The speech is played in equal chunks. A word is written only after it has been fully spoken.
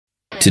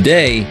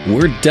Today,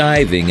 we're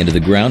diving into the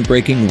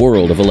groundbreaking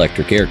world of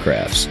electric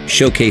aircrafts,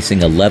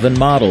 showcasing 11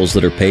 models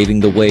that are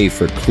paving the way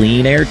for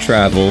clean air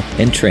travel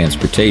and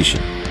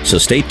transportation. So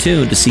stay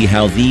tuned to see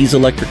how these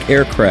electric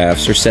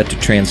aircrafts are set to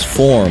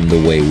transform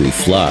the way we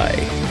fly.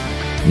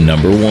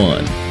 Number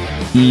 1.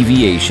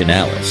 Eviation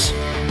Alice.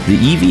 The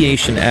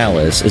Eviation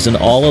Alice is an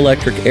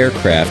all-electric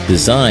aircraft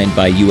designed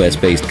by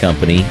US-based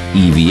company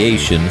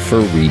Eviation for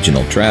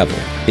regional travel.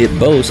 It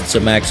boasts a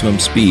maximum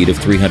speed of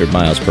 300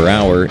 miles per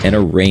hour and a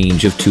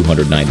range of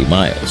 290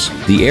 miles.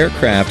 The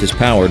aircraft is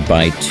powered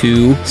by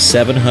two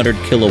 700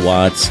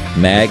 kilowatts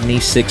Magni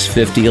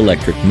 650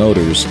 electric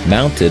motors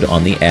mounted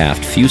on the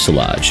aft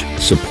fuselage,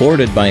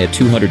 supported by a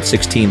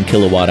 216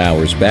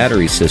 kilowatt-hours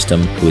battery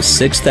system with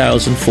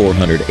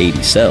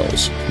 6,480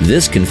 cells.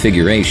 This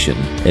configuration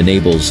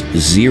enables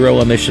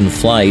zero-emission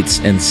flights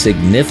and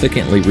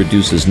significantly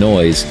reduces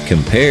noise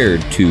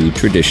compared to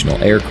traditional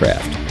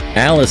aircraft.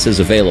 Alice is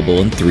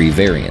available in 3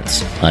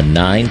 variants: a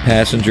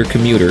 9-passenger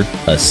commuter,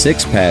 a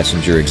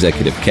 6-passenger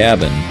executive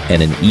cabin,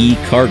 and an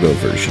e-cargo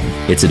version.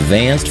 Its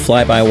advanced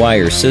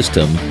fly-by-wire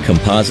system,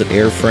 composite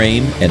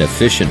airframe, and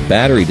efficient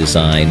battery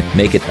design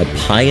make it a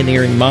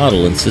pioneering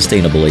model in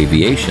sustainable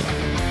aviation.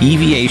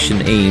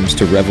 Eviation aims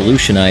to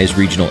revolutionize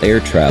regional air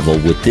travel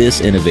with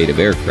this innovative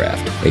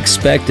aircraft,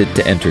 expected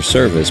to enter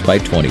service by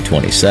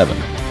 2027.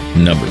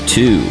 Number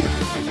 2.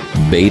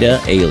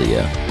 Beta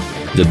Alia.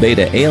 The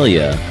Beta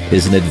Alia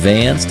is an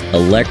advanced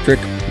electric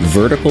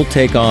vertical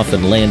takeoff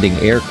and landing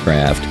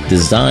aircraft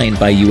designed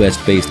by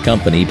US-based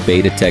company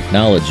Beta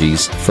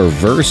Technologies for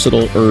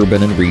versatile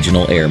urban and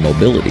regional air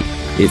mobility.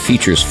 It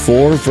features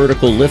 4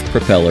 vertical lift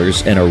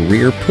propellers and a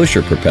rear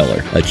pusher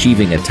propeller,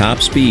 achieving a top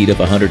speed of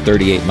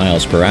 138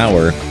 miles per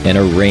hour and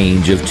a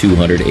range of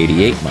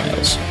 288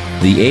 miles.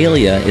 The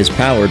Alia is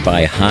powered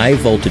by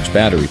high-voltage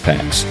battery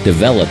packs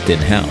developed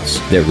in-house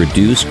that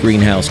reduce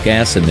greenhouse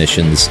gas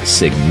emissions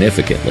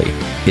significantly.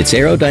 Its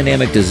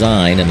aerodynamic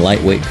design and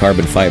lightweight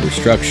carbon fiber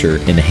structure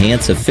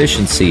enhance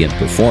efficiency and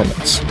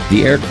performance.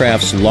 The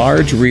aircraft's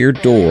large rear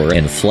door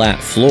and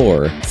flat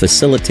floor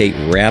facilitate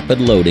rapid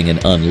loading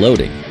and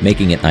unloading,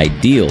 making it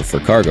ideal for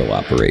cargo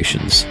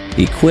operations.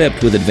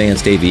 Equipped with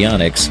advanced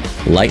avionics,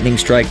 lightning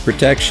strike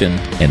protection,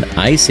 and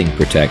icing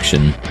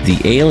protection,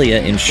 the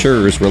Alia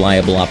ensures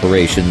reliable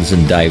operations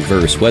in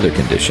diverse weather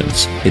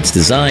conditions. It's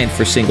designed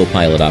for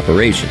single-pilot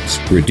operations,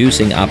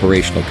 reducing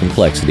operational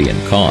complexity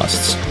and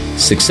costs.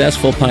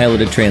 Successful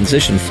piloted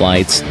transition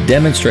flights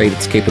demonstrate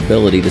its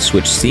capability to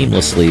switch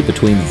seamlessly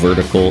between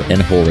vertical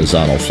and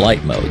horizontal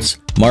flight modes,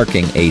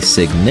 marking a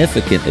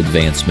significant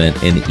advancement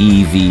in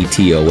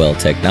eVTOL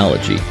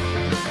technology.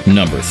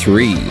 Number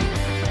 3.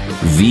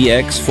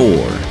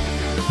 VX4.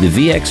 The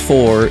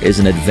VX4 is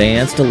an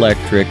advanced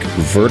electric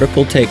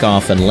vertical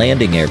takeoff and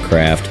landing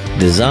aircraft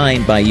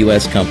designed by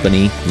U.S.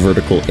 company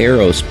Vertical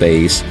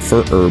Aerospace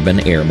for urban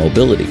air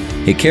mobility.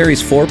 It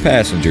carries 4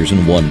 passengers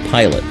and 1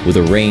 pilot with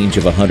a range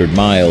of 100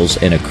 miles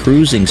and a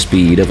cruising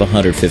speed of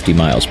 150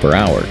 miles per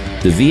hour.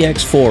 The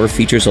VX4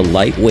 features a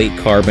lightweight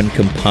carbon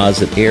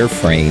composite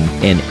airframe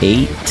and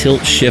 8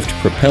 tilt-shift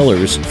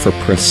propellers for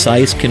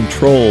precise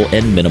control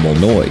and minimal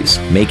noise,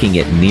 making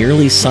it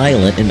nearly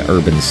silent in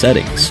urban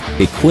settings.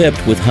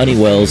 Equipped with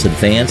Honeywell's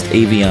advanced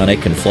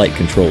avionic and flight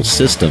control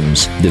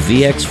systems, the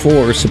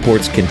VX4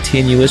 supports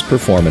continuous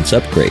performance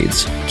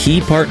upgrades.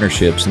 Key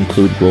partnerships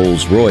include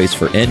Rolls-Royce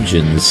for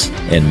engines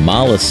and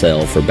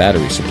Molicel for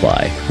battery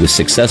supply. With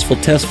successful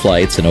test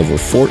flights and over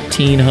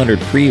 1,400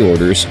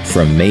 pre-orders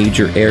from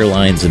major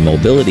airlines and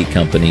mobility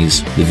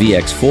companies, the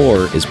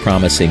VX4 is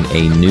promising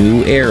a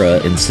new era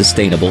in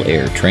sustainable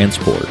air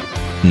transport.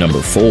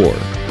 Number 4.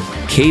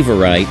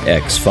 Cavorite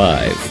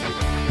X5.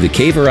 The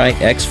Cavorite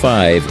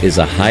X5 is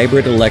a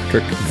hybrid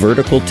electric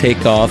vertical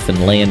takeoff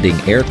and landing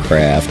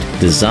aircraft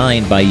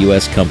designed by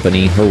U.S.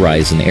 company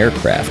Horizon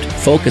Aircraft,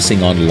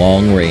 focusing on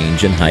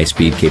long-range and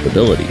high-speed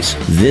capabilities.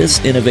 This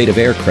innovative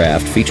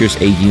aircraft features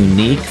a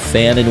unique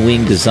fan and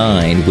wing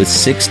design with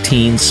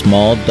 16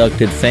 small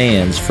ducted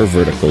fans for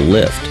vertical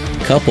lift,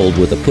 coupled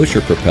with a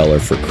pusher propeller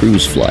for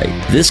cruise flight.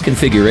 This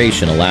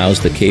configuration allows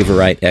the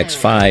Cavorite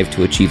X5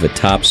 to achieve a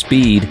top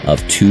speed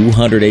of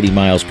 280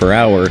 miles per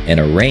hour and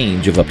a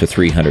range of up to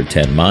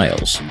 310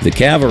 miles. The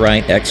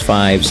Cavorite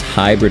X5's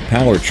hybrid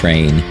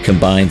powertrain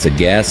combines a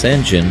gas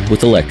engine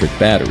with electric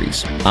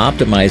batteries,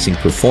 optimizing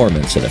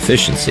performance and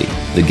efficiency.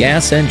 The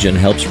gas engine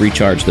helps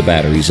recharge the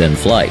batteries in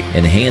flight,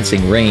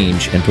 enhancing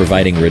range and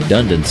providing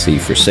redundancy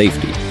for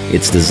safety.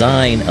 Its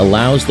design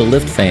allows the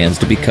lift fans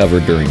to be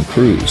covered during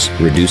cruise,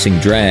 reducing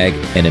drag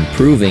and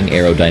improving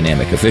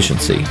aerodynamic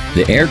efficiency.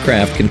 The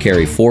aircraft can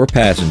carry 4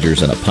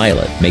 passengers and a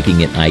pilot, making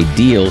it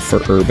ideal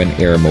for urban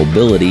air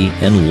mobility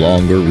and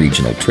longer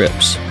regional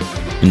trips.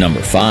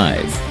 Number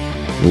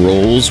 5.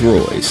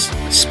 Rolls-Royce,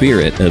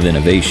 Spirit of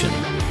Innovation.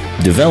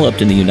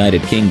 Developed in the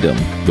United Kingdom,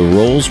 the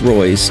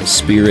Rolls-Royce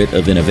Spirit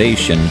of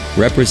Innovation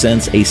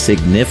represents a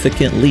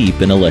significant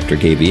leap in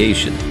electric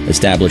aviation,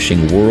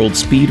 establishing world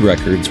speed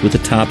records with a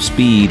top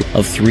speed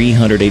of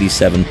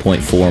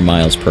 387.4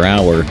 miles per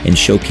hour and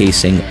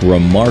showcasing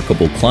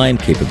remarkable climb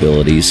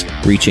capabilities,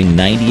 reaching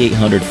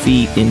 9,800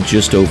 feet in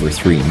just over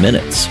 3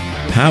 minutes.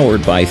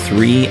 Powered by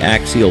 3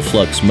 axial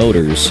flux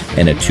motors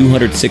and a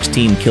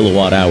 216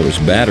 kilowatt-hours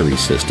battery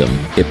system,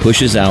 it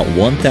pushes out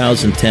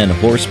 1,010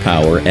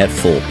 horsepower at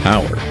full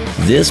power.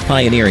 This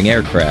pioneering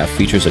aircraft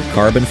features a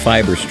carbon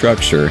fiber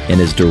structure and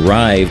is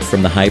derived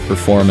from the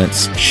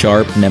high-performance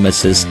Sharp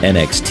Nemesis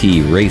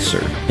NXT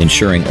racer,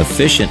 ensuring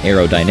efficient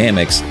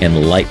aerodynamics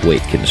and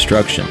lightweight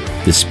construction.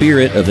 The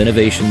Spirit of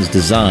Innovation's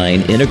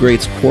design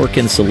integrates cork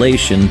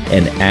insulation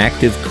and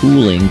active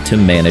cooling to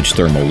manage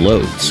thermal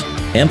loads,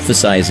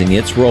 emphasizing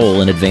its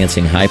role in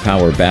advancing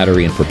high-power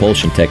battery and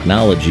propulsion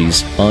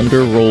technologies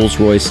under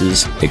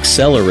Rolls-Royce's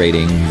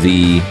Accelerating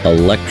the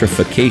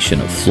Electrification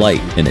of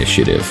Flight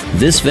initiative.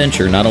 This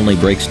venture not only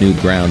breaks new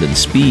ground in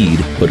speed,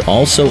 but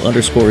also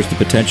underscores the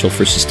potential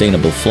for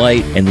sustainable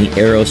flight and the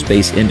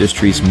aerospace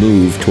industry's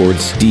move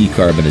towards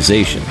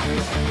decarbonization.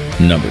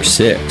 Number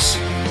 6.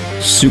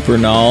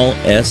 Supernal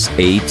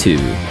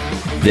SA-2.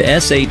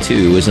 The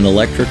SA-2 is an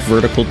electric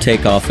vertical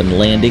takeoff and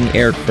landing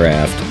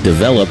aircraft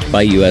developed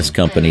by U.S.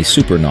 company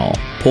Supernal,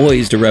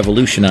 poised to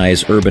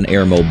revolutionize urban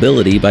air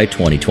mobility by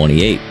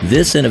 2028.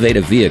 This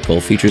innovative vehicle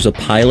features a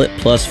pilot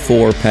plus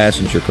 4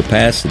 passenger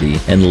capacity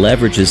and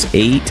leverages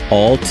 8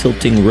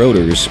 all-tilting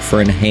rotors for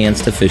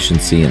enhanced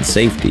efficiency and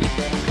safety.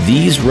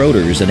 These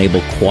rotors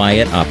enable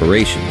quiet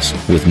operations,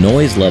 with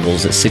noise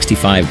levels at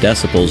 65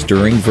 decibels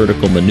during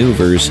vertical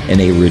maneuvers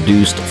and a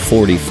reduced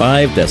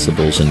 45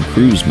 decibels in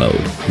cruise mode.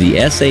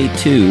 The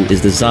SA-2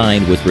 is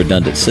designed with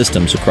redundant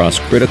systems across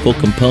critical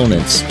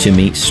components to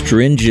meet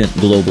stringent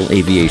global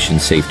aviation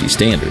safety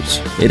standards.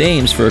 It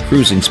aims for a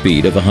cruising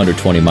speed of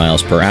 120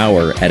 miles per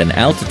hour at an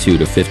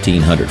altitude of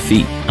 1,500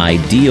 feet,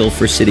 ideal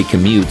for city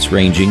commutes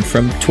ranging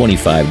from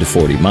 25 to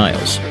 40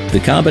 miles. The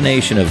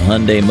combination of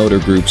Hyundai Motor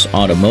Group's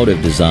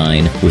automotive design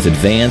with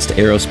advanced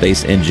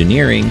aerospace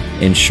engineering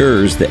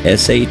ensures the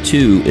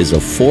SA-2 is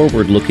a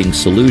forward-looking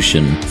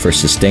solution for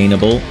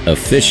sustainable,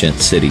 efficient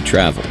city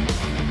travel.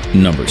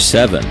 Number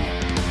 7.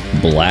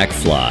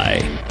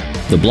 Blackfly.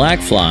 The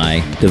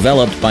Blackfly,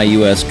 developed by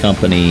U.S.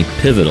 company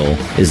Pivotal,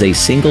 is a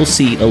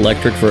single-seat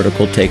electric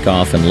vertical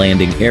takeoff and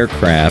landing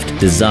aircraft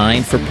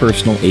designed for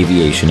personal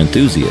aviation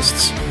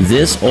enthusiasts.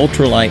 This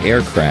ultralight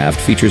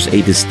aircraft features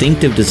a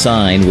distinctive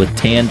design with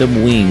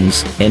tandem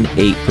wings and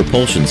 8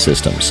 propulsion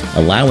systems,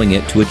 allowing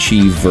it to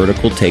achieve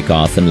vertical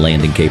takeoff and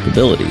landing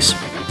capabilities.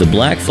 The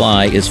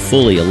Blackfly is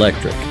fully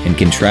electric and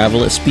can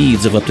travel at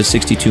speeds of up to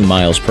 62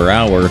 miles per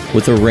hour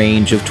with a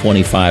range of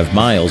 25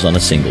 miles on a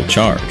single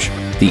charge.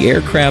 The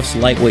aircraft's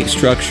lightweight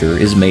structure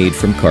is made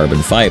from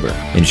carbon fiber,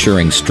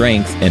 ensuring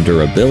strength and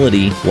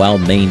durability while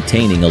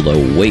maintaining a low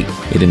weight.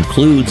 It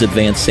includes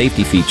advanced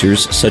safety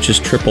features such as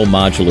triple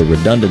modular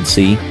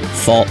redundancy,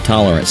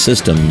 fault-tolerant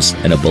systems,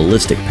 and a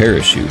ballistic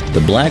parachute. The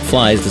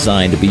Blackfly is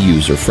designed to be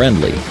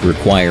user-friendly,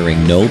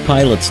 requiring no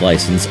pilot's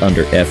license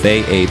under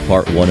FAA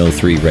Part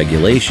 103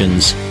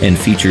 regulations, and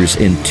features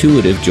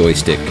intuitive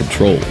joystick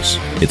controls.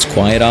 Its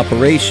quiet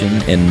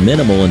operation and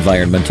minimal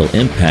environmental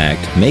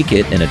impact make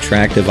it an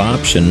attractive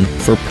option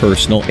for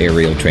personal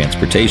aerial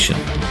transportation.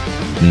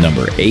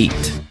 Number 8.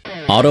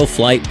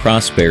 Autoflight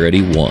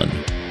Prosperity 1.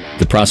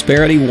 The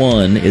Prosperity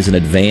 1 is an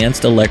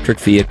advanced electric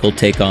vehicle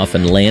takeoff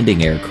and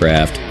landing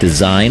aircraft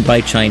designed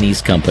by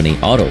Chinese company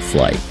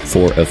Autoflight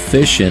for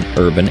efficient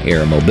urban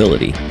air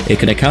mobility. It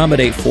can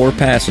accommodate 4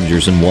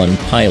 passengers and 1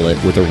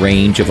 pilot with a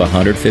range of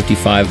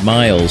 155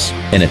 miles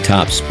and a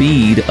top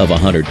speed of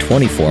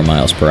 124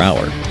 miles per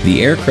hour.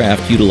 The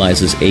aircraft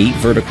utilizes 8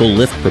 vertical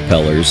lift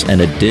propellers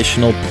and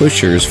additional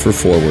pushers for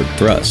forward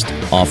thrust,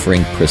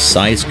 offering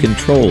precise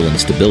control and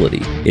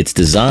stability. Its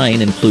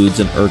design includes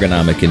an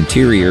ergonomic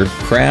interior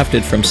crafted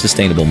from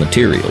sustainable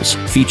materials,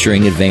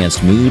 featuring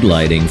advanced mood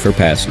lighting for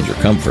passenger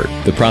comfort.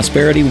 The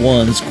Prosperity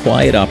 1's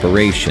quiet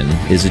operation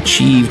is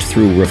achieved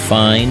through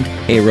refined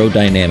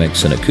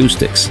aerodynamics and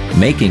acoustics,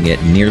 making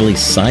it nearly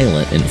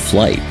silent in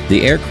flight.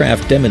 The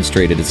aircraft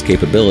demonstrated its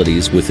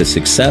capabilities with a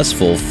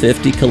successful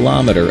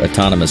 50-kilometer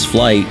autonomous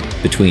flight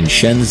between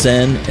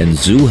Shenzhen and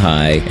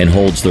Zhuhai and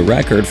holds the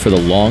record for the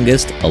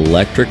longest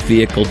electric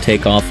vehicle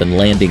takeoff and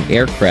landing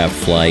aircraft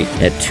flight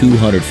at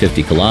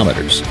 250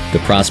 kilometers.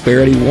 The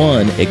Prosperity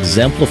 1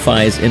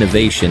 exemplifies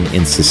innovation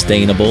in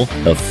sustainable,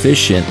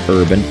 efficient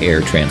urban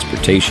air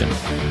transportation.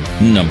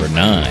 Number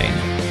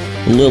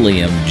 9.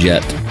 Lilium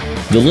Jet.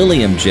 The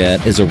Lilium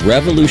Jet is a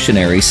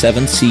revolutionary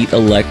 7-seat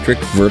electric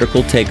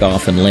vertical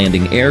takeoff and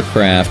landing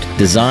aircraft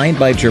designed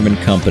by German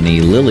company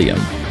Lilium.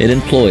 It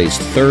employs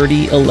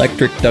 30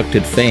 electric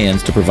ducted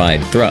fans to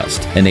provide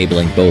thrust,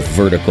 enabling both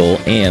vertical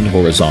and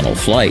horizontal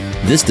flight.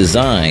 This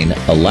design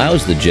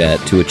allows the jet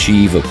to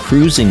achieve a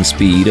cruising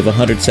speed of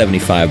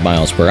 175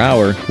 miles per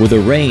hour with a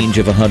range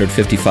of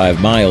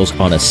 155 miles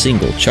on a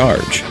single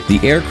charge. The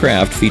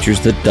aircraft features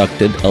the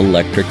ducted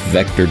electric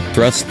vectored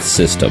thrust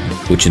system,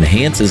 which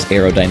enhances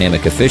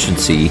aerodynamic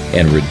efficiency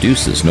and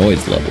reduces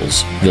noise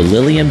levels. The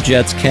Lilium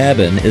Jet's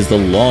cabin is the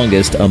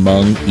longest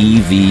among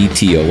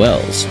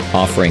eVTOLs,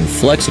 offering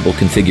flexible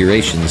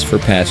configurations for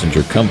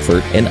passenger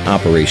comfort and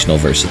operational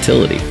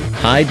versatility.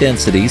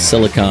 High-density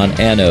silicon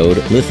anode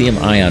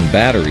lithium-ion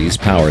batteries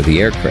power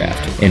the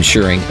aircraft,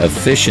 ensuring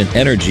efficient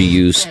energy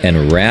use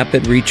and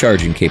rapid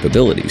recharging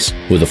capabilities,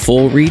 with a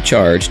full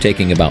recharge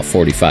taking about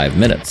 45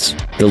 minutes.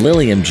 The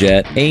Lilium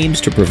Jet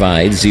aims to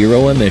provide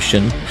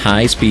zero-emission,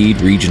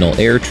 high-speed regional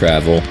air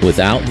travel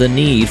without the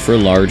need for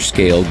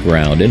large-scale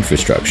ground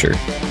infrastructure.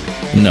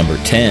 Number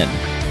 10.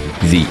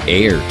 The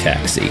Air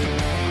Taxi.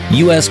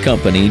 U.S.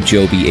 company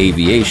Joby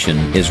Aviation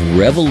is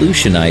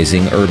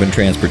revolutionizing urban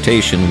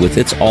transportation with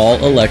its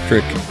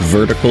all-electric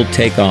vertical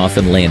takeoff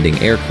and landing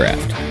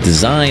aircraft.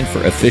 Designed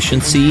for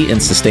efficiency and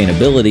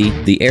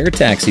sustainability, the air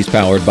taxi is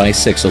powered by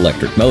 6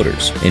 electric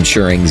motors,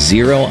 ensuring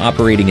zero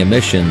operating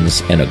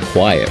emissions and a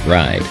quiet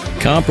ride,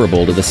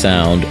 comparable to the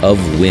sound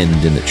of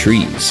wind in the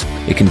trees.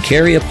 It can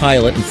carry a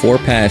pilot and 4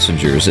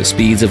 passengers at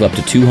speeds of up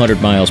to 200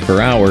 miles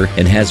per hour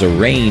and has a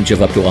range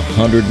of up to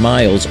 100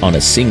 miles on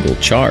a single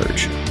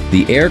charge.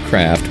 The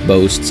aircraft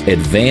boasts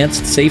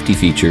advanced safety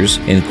features,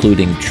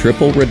 including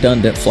triple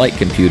redundant flight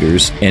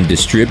computers and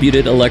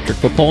distributed electric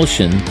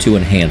propulsion to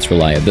enhance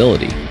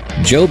reliability.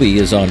 Joby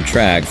is on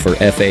track for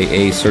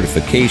FAA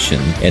certification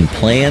and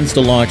plans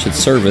to launch its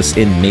service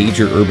in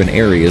major urban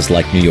areas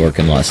like New York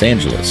and Los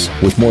Angeles.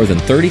 With more than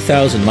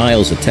 30,000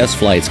 miles of test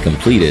flights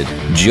completed,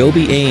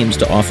 Joby aims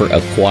to offer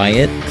a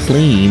quiet,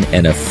 clean,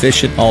 and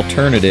efficient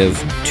alternative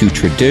to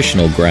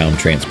traditional ground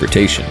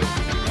transportation.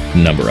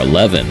 Number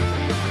 11.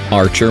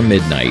 Archer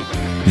Midnight.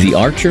 The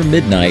Archer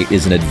Midnight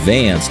is an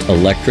advanced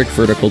electric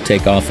vertical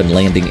takeoff and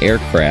landing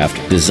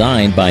aircraft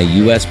designed by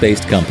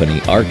US-based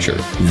company Archer.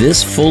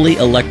 This fully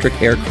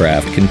electric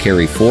aircraft can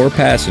carry 4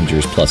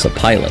 passengers plus a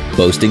pilot,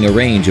 boasting a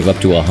range of up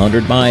to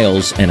 100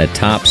 miles and a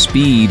top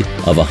speed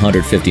of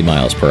 150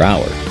 miles per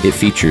hour. It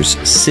features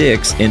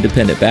 6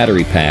 independent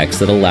battery packs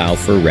that allow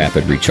for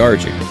rapid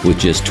recharging, with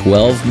just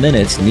 12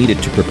 minutes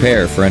needed to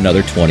prepare for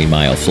another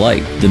 20-mile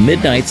flight. The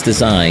Midnight's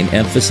design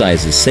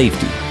emphasizes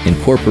safety,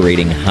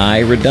 incorporating high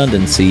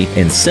redundancy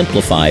and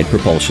simplified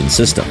propulsion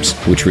systems,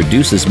 which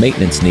reduces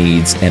maintenance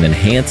needs and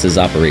enhances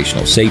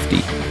operational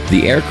safety.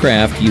 The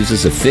aircraft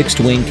uses a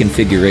fixed-wing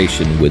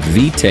configuration with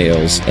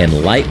V-tails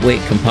and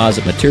lightweight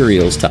composite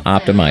materials to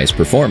optimize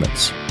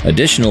performance.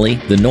 Additionally,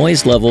 the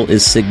noise level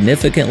is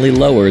significantly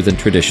lower than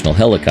traditional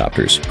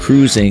helicopters,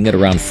 cruising at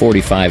around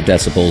 45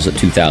 decibels at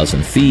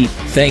 2,000 feet,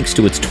 thanks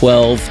to its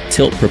 12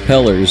 tilt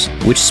propellers,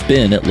 which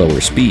spin at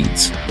lower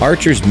speeds.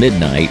 Archer's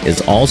Midnight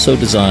is also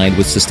designed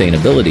with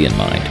sustainability in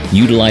mind,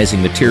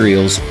 utilizing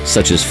materials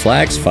such as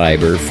flax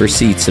fiber for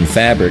seats and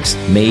fabrics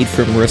made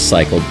from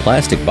recycled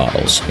plastic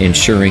bottles,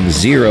 ensuring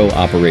zero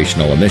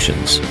operational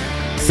emissions.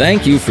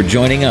 Thank you for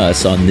joining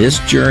us on this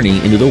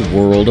journey into the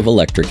world of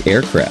electric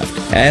aircraft.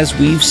 As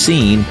we've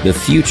seen, the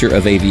future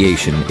of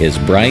aviation is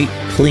bright,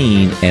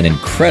 clean, and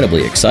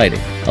incredibly exciting.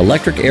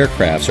 Electric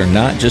aircrafts are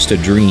not just a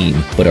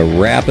dream, but a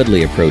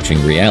rapidly approaching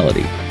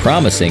reality,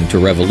 promising to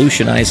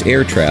revolutionize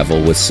air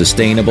travel with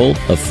sustainable,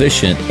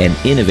 efficient, and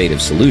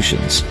innovative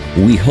solutions.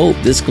 We hope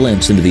this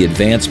glimpse into the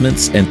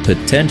advancements and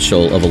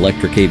potential of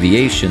electric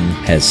aviation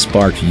has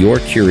sparked your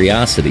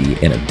curiosity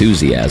and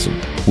enthusiasm.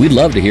 We'd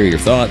love to hear your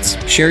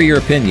thoughts. Share your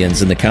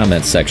opinions in the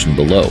comments section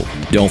below.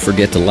 Don't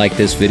forget to like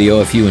this video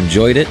if you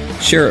enjoyed it,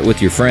 share it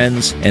with your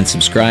friends, and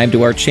subscribe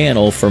to our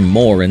channel for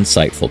more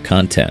insightful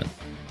content.